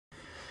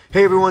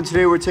Hey everyone,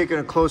 today we're taking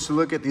a closer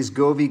look at these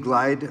Govee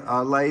glide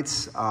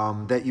lights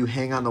that you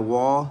hang on the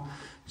wall.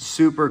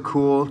 Super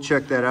cool,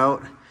 check that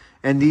out.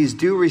 And these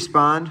do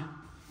respond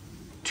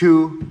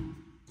to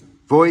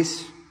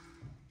voice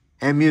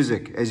and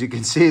music. As you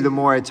can see, the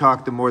more I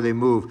talk, the more they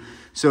move.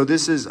 So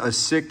this is a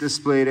sick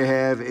display to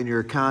have in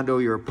your condo,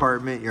 your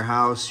apartment, your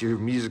house, your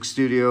music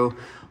studio.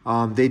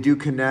 They do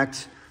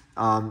connect.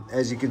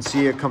 As you can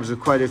see, it comes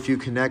with quite a few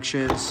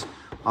connections.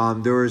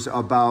 There's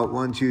about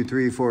 1, 2,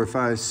 3, 4,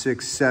 5,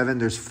 6, 7.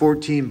 There's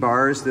 14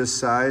 bars this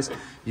size.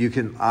 You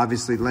can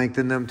obviously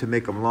lengthen them to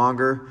make them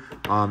longer.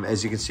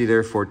 As you can see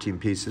there, 14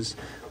 pieces.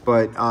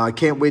 But I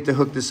can't wait to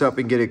hook this up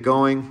and get it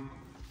going.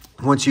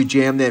 Once you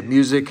jam that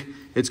music,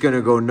 it's going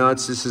to go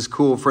nuts. This is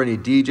cool for any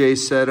DJ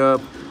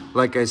setup.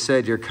 Like I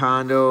said, your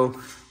condo,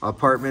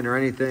 apartment, or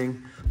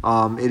anything.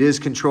 It is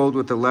controlled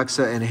with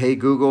Alexa and Hey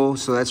Google,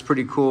 so that's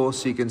pretty cool.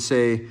 So you can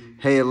say,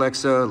 hey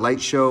Alexa, light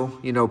show,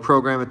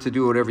 program it to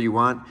do whatever you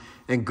want.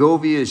 And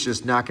Govee is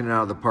just knocking it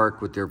out of the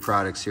park with their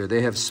products here.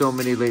 They have so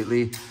many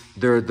lately.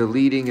 They're the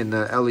leading in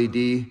the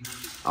LED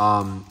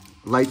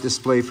light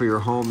display for your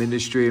home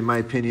industry, in my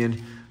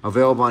opinion.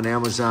 Available on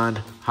Amazon,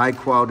 high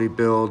quality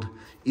build,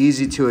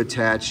 easy to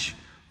attach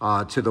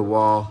to the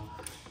wall,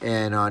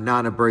 and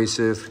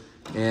non-abrasive.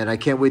 And I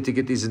can't wait to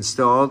get these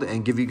installed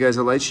and give you guys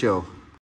a light show.